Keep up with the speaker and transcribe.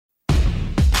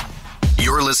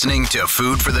You're listening to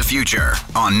Food for the Future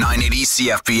on 980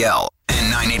 CFPL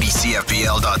and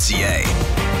 980CFPL.ca.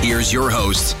 Here's your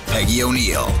host, Peggy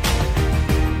O'Neill.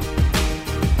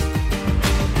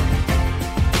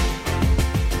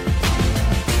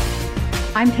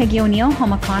 I'm Peggy O'Neill,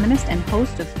 home economist and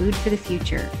host of Food for the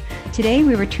Future. Today,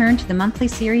 we return to the monthly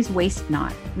series Waste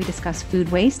Not. We discuss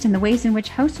food waste and the ways in which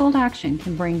household action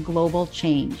can bring global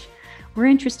change. We're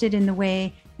interested in the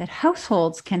way that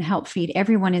households can help feed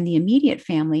everyone in the immediate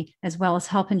family, as well as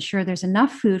help ensure there's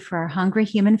enough food for our hungry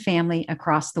human family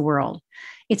across the world.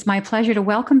 It's my pleasure to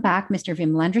welcome back Mr.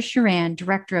 Vimalendra Sharan,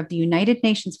 Director of the United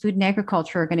Nations Food and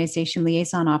Agriculture Organization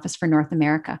Liaison Office for North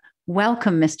America.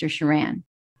 Welcome, Mr. Sharan.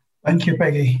 Thank you,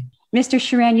 Peggy. Mr.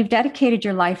 Sharan, you've dedicated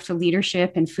your life to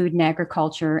leadership in food and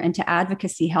agriculture and to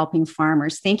advocacy helping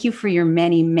farmers. Thank you for your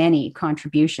many, many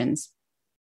contributions.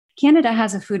 Canada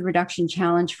has a food reduction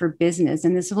challenge for business,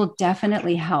 and this will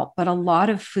definitely help, but a lot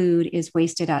of food is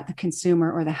wasted at the consumer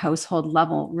or the household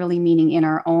level, really meaning in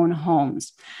our own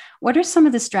homes. What are some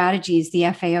of the strategies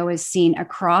the FAO has seen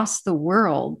across the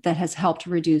world that has helped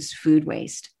reduce food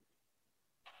waste?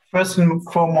 First and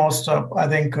foremost, I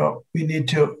think we need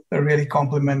to really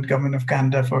compliment Government of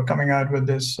Canada for coming out with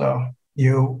this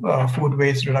new food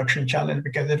waste reduction challenge,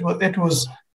 because it was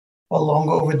long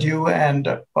overdue, and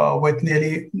with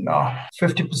nearly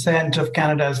 50% of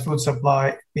Canada's food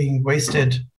supply being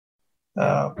wasted,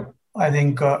 I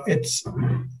think it's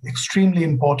extremely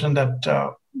important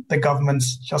that the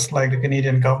governments, just like the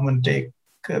Canadian government, take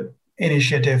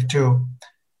initiative to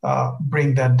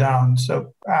bring that down.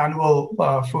 So annual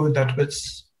food that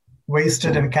was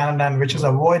wasted in Canada and which is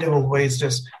avoidable waste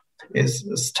is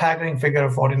a staggering figure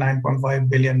of $49.5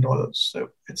 billion. So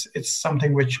it's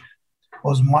something which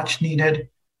was much needed.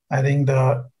 I think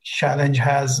the challenge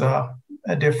has a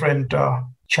different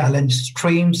challenge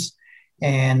streams,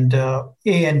 and A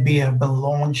and B have been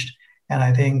launched, and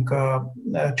I think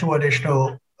two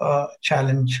additional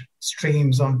challenge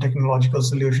streams on technological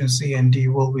solutions, C and D,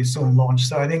 will be soon launched.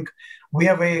 So I think we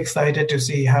are very excited to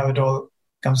see how it all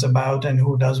comes about and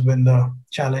who does win the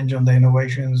challenge on the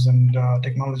innovations and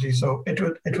technology. So it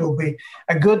will be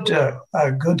a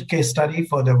good case study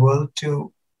for the world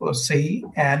to see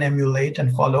and emulate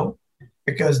and follow,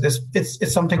 because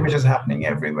it's something which is happening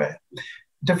everywhere.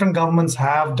 Different governments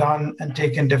have done and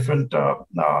taken different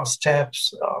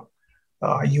steps.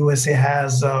 USA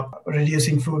has a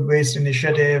reducing food waste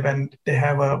initiative, and they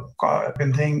have a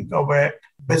thing where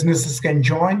businesses can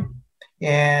join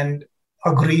and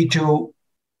agree to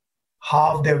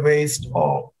halve their waste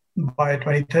by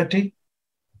 2030.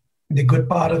 The good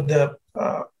part of the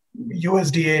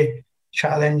USDA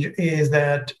challenge is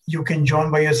that you can join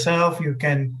by yourself, you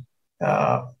can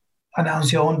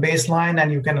announce your own baseline,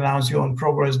 and you can announce your own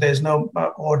progress. There's no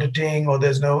auditing or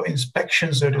there's no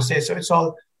inspection, so to say. So it's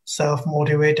all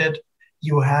self-motivated.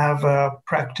 You have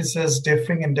practices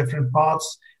differing in different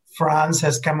parts. France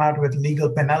has come out with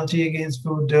legal penalty against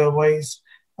food waste.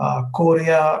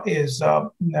 Korea is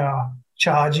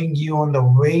charging you on the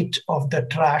weight of the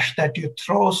trash that you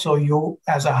throw. So you,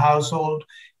 as a household,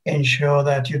 ensure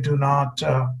that you do not,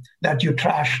 that you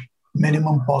trash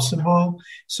minimum possible.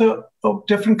 So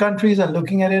different countries are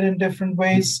looking at it in different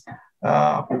ways.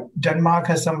 Denmark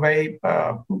has some very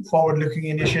forward-looking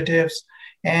initiatives.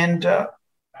 And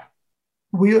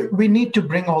we need to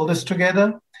bring all this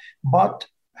together. But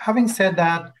having said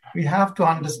that, we have to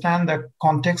understand the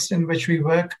context in which we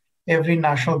work. Every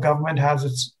national government has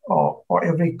its, or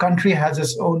every country has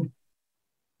its own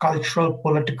cultural,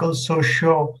 political,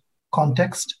 social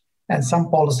context. And some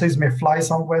policies may fly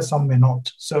somewhere, some may not.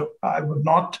 So I would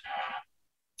not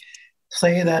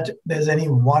say that there's any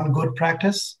one good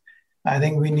practice. I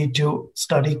think we need to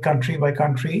study country by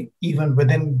country, even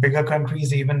within bigger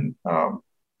countries, even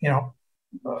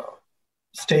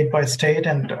state by state,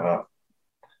 and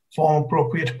form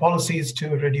appropriate policies to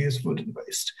reduce food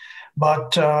waste.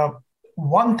 But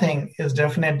one thing is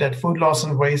definite, that food loss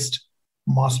and waste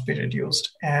must be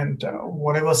reduced. And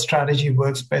whatever strategy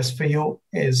works best for you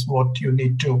is what you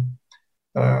need to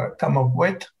come up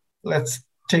with. Let's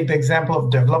take the example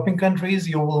of developing countries.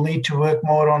 You will need to work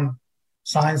more on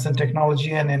science and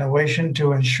technology and innovation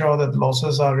to ensure that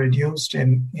losses are reduced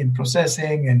in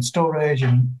processing, in storage,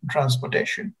 and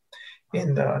transportation.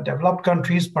 In the developed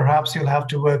countries, perhaps you'll have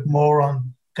to work more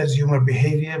on consumer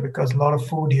behavior, because a lot of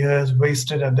food here is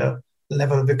wasted at the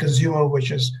level of the consumer, which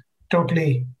is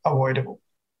totally avoidable.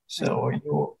 So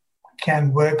you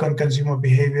can work on consumer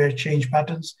behavior, change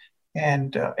patterns,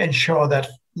 and ensure that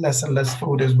less and less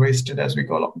food is wasted as we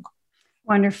go along.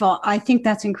 Wonderful. I think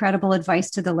that's incredible advice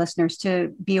to the listeners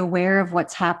to be aware of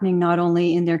what's happening, not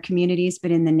only in their communities, but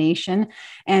in the nation.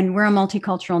 And we're a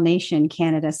multicultural nation,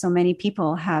 Canada. So many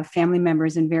people have family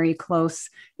members and very close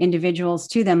individuals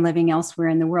to them living elsewhere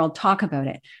in the world. Talk about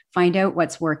it, find out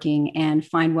what's working, and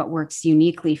find what works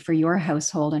uniquely for your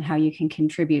household and how you can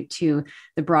contribute to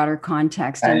the broader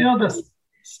context. And, the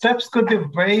steps could be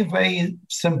very, very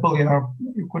simple.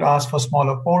 You could ask for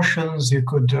smaller portions. You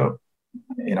could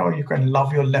you can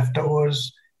love your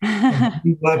leftovers,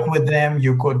 work with them.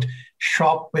 You could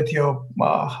shop with your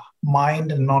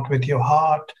mind and not with your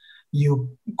heart.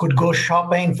 You could go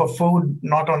shopping for food,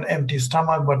 not on empty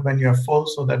stomach, but when you're full,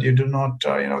 so that you do not,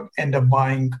 end up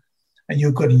buying. And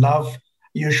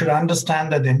you should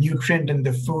understand that the nutrient in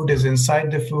the food is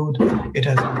inside the food. It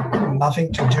has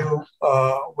nothing to do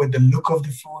with the look of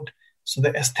the food. So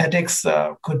the aesthetics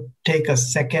could take a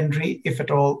secondary, if at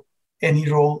all, any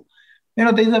role.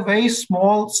 These are very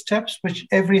small steps which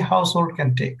every household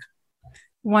can take.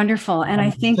 Wonderful. And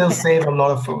I think they'll save a lot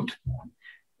of food.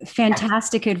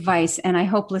 Fantastic advice. And I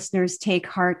hope listeners take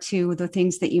heart to the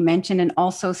things that you mentioned and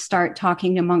also start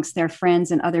talking amongst their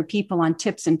friends and other people on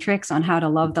tips and tricks on how to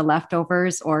love the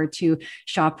leftovers or to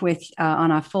shop with on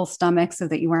a full stomach so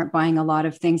that you aren't buying a lot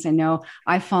of things. I know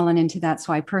I've fallen into that.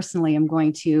 So I personally am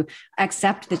going to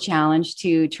accept the challenge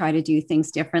to try to do things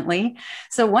differently.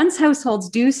 So once households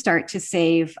do start to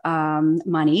save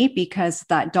money, because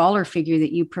that dollar figure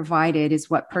that you provided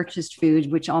is what purchased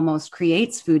food, which almost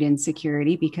creates food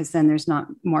insecurity, because then there's not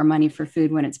more money for food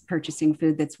when it's purchasing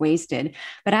food that's wasted.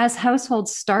 But as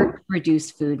households start to reduce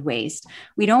food waste,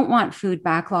 we don't want food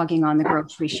backlogging on the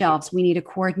grocery shelves. We need a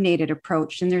coordinated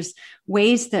approach. And there's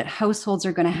ways that households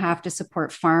are going to have to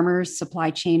support farmers,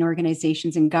 supply chain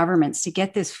organizations, and governments to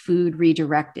get this food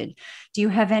redirected. Do you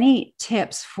have any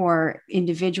tips for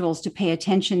individuals to pay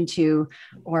attention to,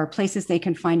 or places they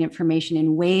can find information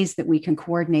in ways that we can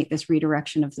coordinate this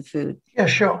redirection of the food? Yeah,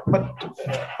 sure. But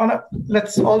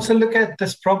let's also look at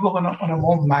this problem on a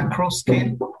more macro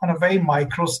scale. On a very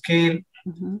micro scale,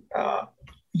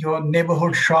 your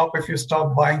neighborhood shop, if you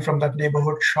stop buying from that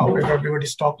neighborhood shop, if everybody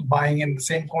stops buying in the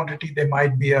same quantity, there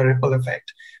might be a ripple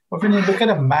effect. But when you look at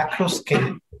a macro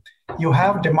scale, you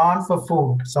have demand for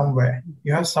food somewhere.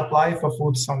 You have supply for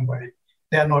food somewhere.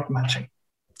 They are not matching.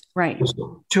 Right.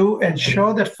 So to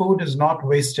ensure that food is not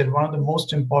wasted, one of the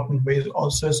most important ways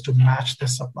also is to match the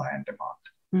supply and demand.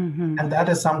 Mm-hmm. And that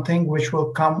is something which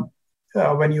will come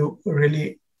when you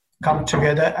really come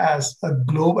together as a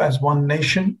globe, as one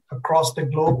nation across the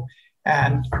globe,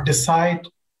 and decide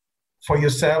for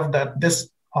yourself that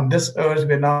on this earth,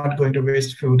 we're not going to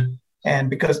waste food. And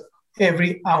because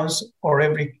every ounce or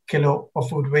every kilo of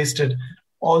food wasted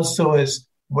also is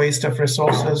waste of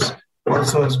resources,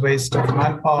 also is waste of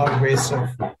manpower, waste of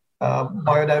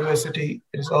biodiversity.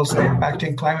 It is also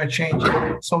impacting climate change.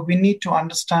 So we need to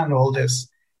understand all this.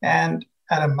 And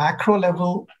at a macro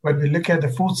level, when we look at the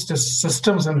food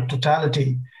systems in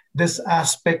totality, this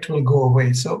aspect will go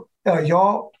away. So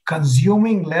you're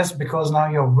consuming less because now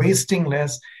you're wasting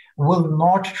less will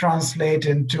not translate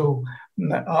into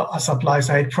a supply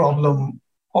side problem,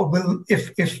 or will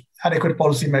if adequate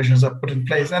policy measures are put in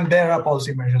place. And there are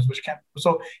policy measures which can.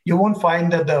 So you won't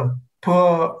find that the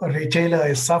poor retailer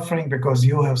is suffering because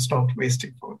you have stopped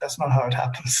wasting food. That's not how it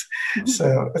happens.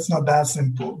 So it's not that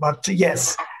simple. But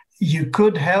yes, you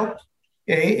could help.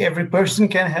 Every person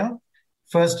can help.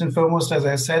 First and foremost, as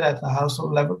I said, at the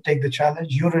household level, take the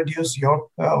challenge. You reduce your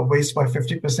waste by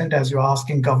 50% as you're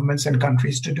asking governments and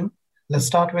countries to do. Let's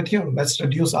start with you. Let's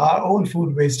reduce our own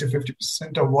food waste to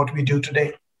 50% of what we do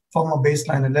today, from a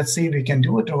baseline, and let's see if we can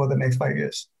do it over the next 5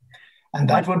 years. And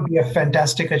that would be a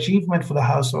fantastic achievement for the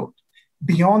household.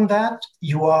 Beyond that,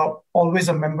 you are always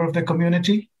a member of the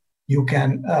community. You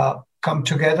can come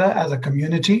together as a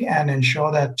community and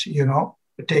ensure that,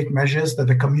 take measures that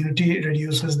the community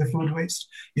reduces the food waste.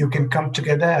 You can come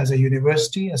together as a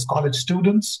university, as college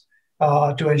students,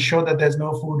 to ensure that there's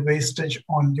no food wastage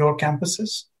on your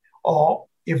campuses. Or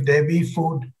if there be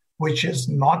food which is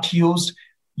not used,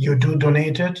 you do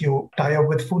donate it, you tie up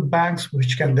with food banks,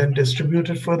 which can then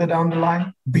distribute it further down the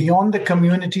line. Beyond the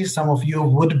community, some of you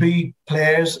would be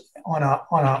players on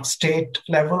a state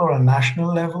level or a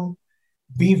national level.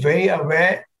 Be very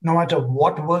aware, no matter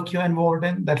what work you're involved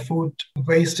in, that food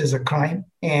waste is a crime,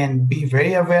 and be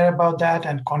very aware about that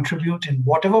and contribute in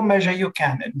whatever measure you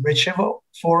can, in whichever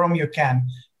forum you can.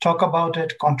 Talk about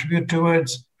it, contribute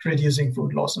towards reducing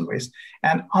food loss and waste.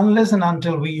 And unless and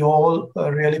until we all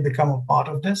really become a part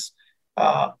of this,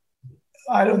 I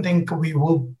don't think we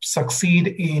will succeed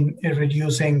in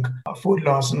reducing food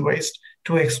loss and waste.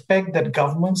 to expect that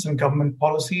governments and government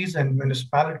policies and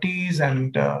municipalities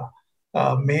and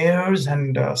mayors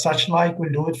and such like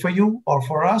will do it for you or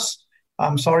for us,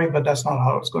 I'm sorry, but that's not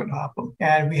how it's going to happen.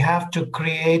 And we have to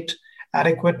create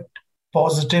adequate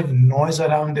positive noise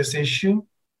around this issue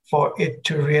for it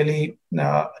to really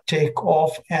take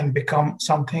off and become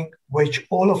something which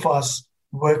all of us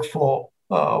work for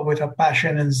with a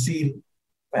passion and zeal.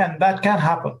 And that can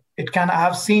happen. It can.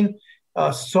 I've seen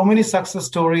so many success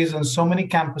stories and so many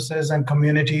campuses and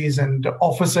communities and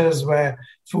offices where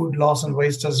food loss and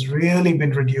waste has really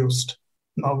been reduced,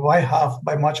 not by half,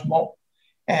 by much more.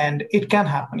 And it can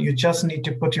happen. You just need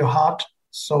to put your heart,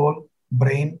 soul,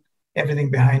 brain,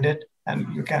 everything behind it,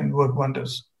 and you can work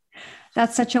wonders.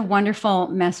 That's such a wonderful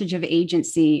message of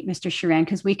agency, Mr. Sharan,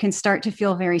 because we can start to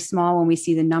feel very small when we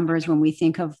see the numbers, when we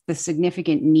think of the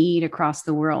significant need across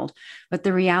the world. But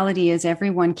the reality is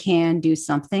everyone can do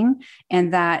something,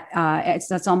 and that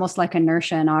that's almost like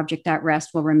inertia. An object at rest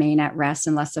will remain at rest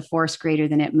unless a force greater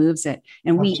than it moves it.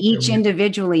 And we each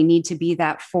individually need to be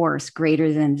that force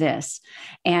greater than this.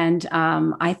 And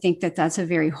I think that that's a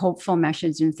very hopeful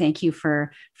message. And thank you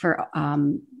for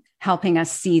helping us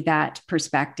see that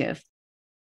perspective.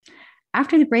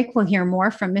 After the break, we'll hear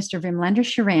more from Mr. Vimalendra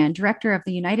Sharan, Director of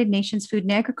the United Nations Food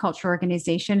and Agriculture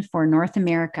Organization for North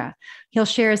America. He'll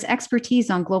share his expertise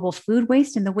on global food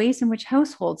waste and the ways in which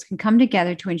households can come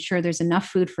together to ensure there's enough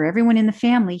food for everyone in the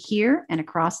family here and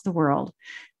across the world.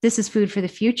 This is Food for the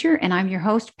Future, and I'm your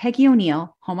host, Peggy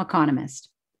O'Neill, home economist.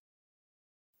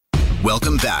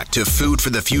 Welcome back to Food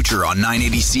for the Future on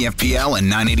 980 CFPL and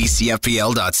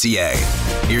 980CFPL.ca.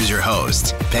 Here's your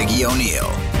host, Peggy O'Neill.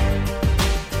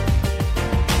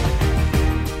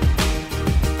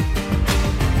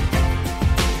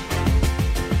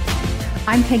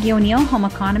 I'm Peggy O'Neill, home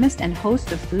economist and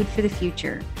host of Food for the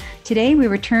Future. Today, we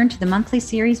return to the monthly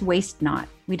series Waste Not.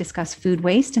 We discuss food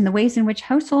waste and the ways in which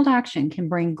household action can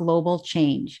bring global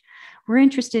change. We're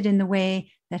interested in the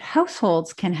way that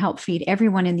households can help feed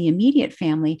everyone in the immediate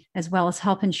family, as well as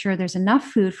help ensure there's enough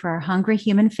food for our hungry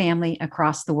human family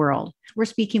across the world. We're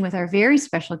speaking with our very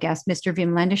special guest, Mr.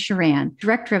 Vimalendra Sharan,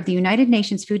 Director of the United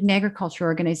Nations Food and Agriculture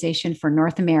Organization for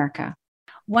North America.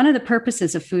 One of the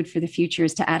purposes of Food for the Future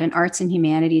is to add an arts and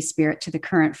humanities spirit to the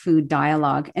current food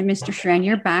dialogue. And Mr. Sharan,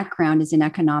 your background is in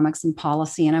economics and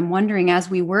policy. And I'm wondering, as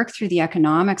we work through the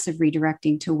economics of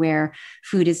redirecting to where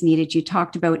food is needed, you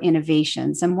talked about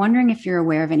innovations. I'm wondering if you're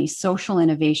aware of any social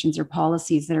innovations or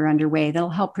policies that are underway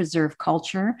that'll help preserve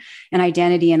culture and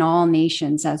identity in all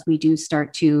nations as we do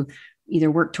start to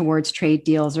either work towards trade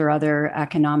deals or other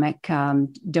economic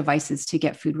devices to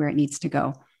get food where it needs to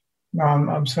go.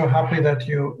 I'm so happy that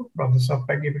you brought this up,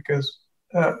 Peggy, because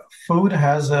food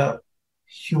has a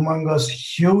humongous,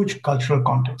 huge cultural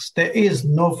context. There is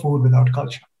no food without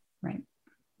culture. Right.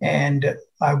 And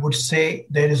I would say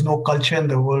there is no culture in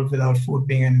the world without food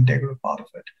being an integral part of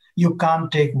it. You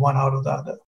can't take one out of the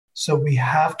other. So we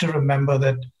have to remember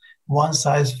that one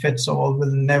size fits all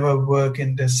will never work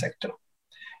in this sector.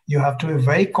 You have to be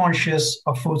very conscious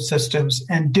of food systems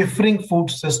and differing food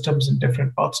systems in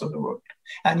different parts of the world.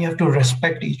 And you have to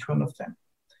respect each one of them.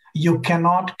 You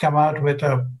cannot come out with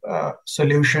a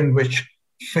solution which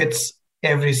fits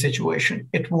every situation.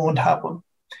 It won't happen.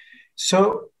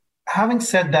 So having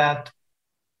said that,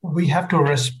 we have to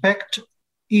respect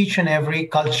each and every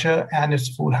culture and its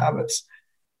food habits.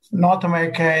 North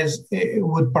America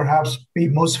would perhaps be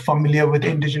most familiar with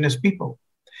indigenous people.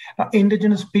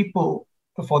 Indigenous people,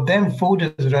 for them,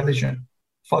 food is religion.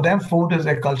 For them, food is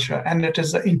their culture, and it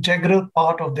is an integral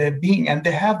part of their being, and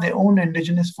they have their own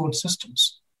indigenous food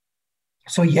systems.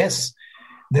 So yes,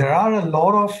 there is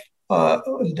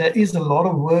a lot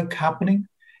of work happening.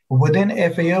 Within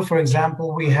FAO, for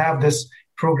example, we have this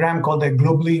program called the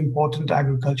Globally Important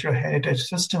Agricultural Heritage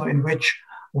System, in which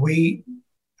we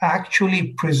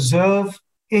actually preserve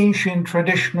ancient,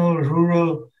 traditional,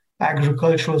 rural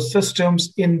agricultural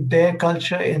systems in their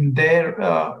culture, in their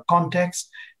context,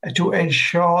 to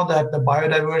ensure that the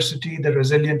biodiversity, the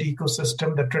resilient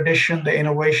ecosystem, the tradition, the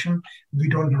innovation, we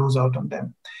don't lose out on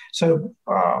them. So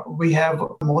we have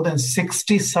more than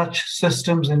 60 such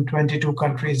systems in 22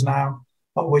 countries now,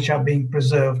 which are being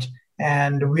preserved.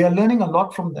 And we are learning a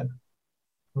lot from them.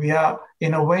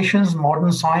 Innovations,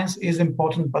 modern science is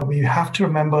important, but we have to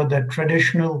remember that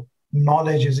traditional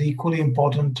knowledge is equally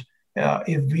important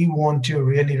if we want to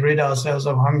really rid ourselves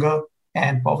of hunger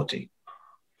and poverty.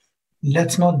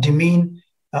 Let's not demean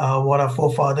what our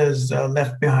forefathers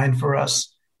left behind for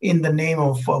us in the name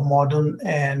of modern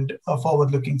and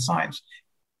forward-looking science.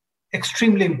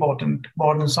 extremely important.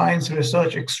 Modern science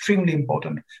research, extremely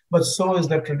important. But so is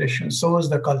the tradition, so is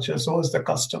the culture, so is the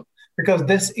custom. Because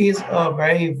this is a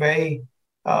very, very,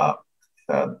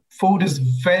 food is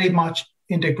very much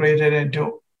integrated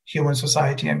into human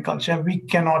society and culture. We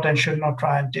cannot and should not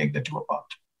try and take the two apart.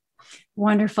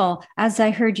 Wonderful. As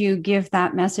I heard you give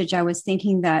that message, I was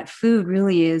thinking that food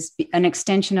really is an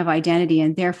extension of identity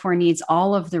and therefore needs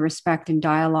all of the respect and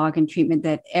dialogue and treatment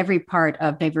that every part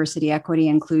of diversity, equity,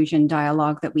 inclusion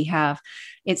dialogue that we have.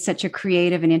 It's such a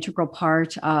creative and integral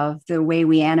part of the way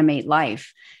we animate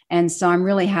life. And so I'm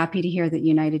really happy to hear that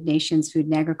United Nations Food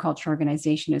and Agriculture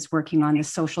Organization is working on the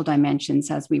social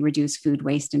dimensions as we reduce food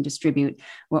waste and distribute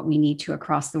what we need to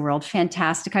across the world.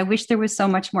 Fantastic. I wish there was so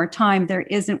much more time. There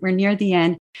isn't. We're near the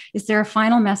end. Is there a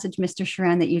final message, Mr.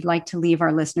 Sharan, that you'd like to leave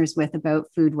our listeners with about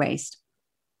food waste?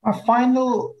 Our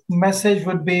final message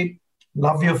would be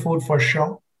love your food for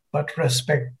sure, but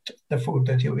respect the food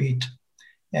that you eat.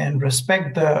 And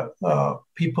respect the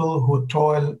people who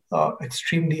toil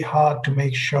extremely hard to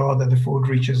make sure that the food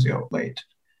reaches your plate.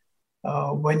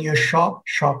 When you shop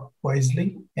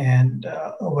wisely. And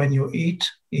when you eat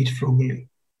frugally.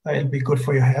 It'll be good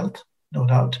for your health, no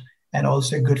doubt, and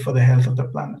also good for the health of the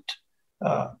planet.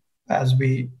 As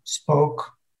we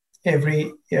spoke,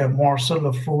 every morsel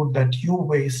of food that you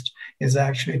waste is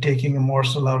actually taking a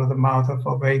morsel out of the mouth of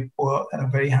a very poor and a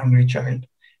very hungry child.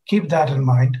 Keep that in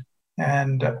mind.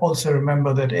 And also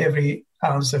remember that every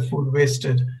ounce of food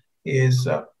wasted is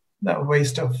the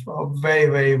waste of very,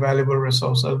 very valuable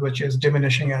resources, which is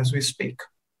diminishing as we speak.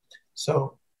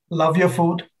 So love your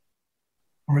food,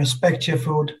 respect your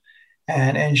food,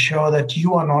 and ensure that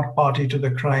you are not party to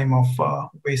the crime of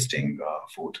wasting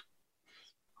food.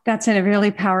 That's a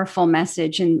really powerful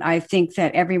message. And I think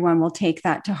that everyone will take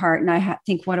that to heart. And I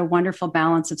think what a wonderful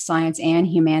balance of science and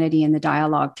humanity in the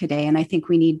dialogue today. And I think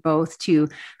we need both to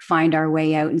find our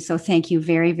way out. And so thank you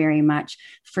very, very much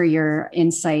for your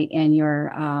insight and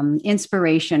your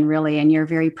inspiration, really, and your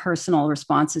very personal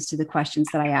responses to the questions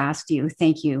that I asked you.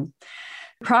 Thank you.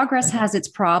 Progress has its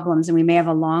problems, and we may have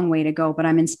a long way to go, but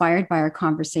I'm inspired by our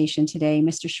conversation today,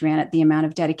 Mr. Sharan, at the amount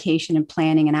of dedication and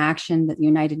planning and action that the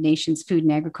United Nations Food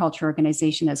and Agriculture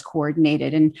Organization has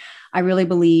coordinated. And I really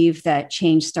believe that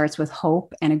change starts with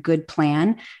hope and a good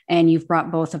plan. And you've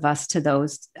brought both of us to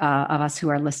those of us who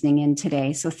are listening in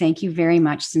today. So thank you very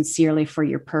much sincerely for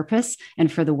your purpose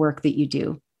and for the work that you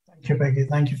do. Thank you, Peggy.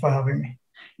 Thank you for having me.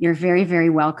 You're very,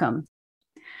 very welcome.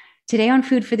 Today on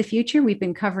Food for the Future, we've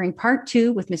been covering part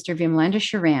 2 with Mr. Vimalendra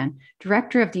Sharan,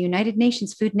 Director of the United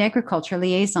Nations Food and Agriculture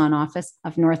Liaison Office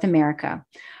of North America.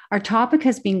 Our topic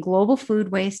has been global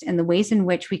food waste and the ways in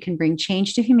which we can bring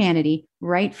change to humanity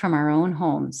right from our own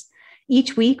homes.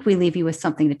 Each week, we leave you with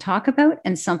something to talk about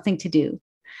and something to do.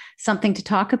 Something to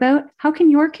talk about: how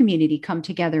can your community come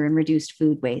together and reduce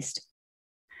food waste?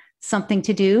 Something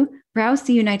to do: browse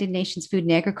the United Nations Food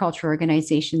and Agriculture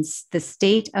Organization's The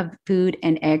State of Food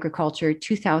and Agriculture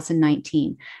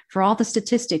 2019 for all the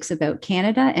statistics about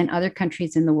Canada and other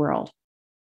countries in the world.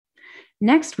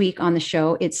 Next week on the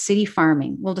show, it's City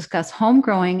Farming. We'll discuss home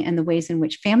growing and the ways in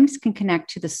which families can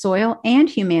connect to the soil and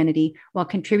humanity while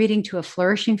contributing to a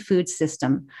flourishing food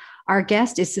system. Our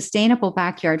guest is sustainable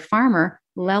backyard farmer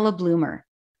Lela Bloomer.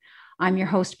 I'm your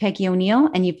host, Peggy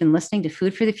O'Neill, and you've been listening to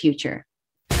Food for the Future.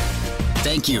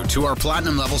 Thank you to our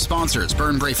platinum level sponsors,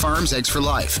 Burnbrae Farms, Eggs for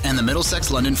Life, and the Middlesex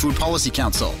London Food Policy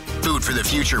Council. Food for the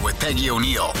Future with Peggy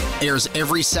O'Neill airs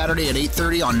every Saturday at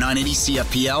 8:30 on 980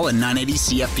 CFPL and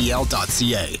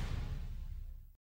 980CFPL.ca.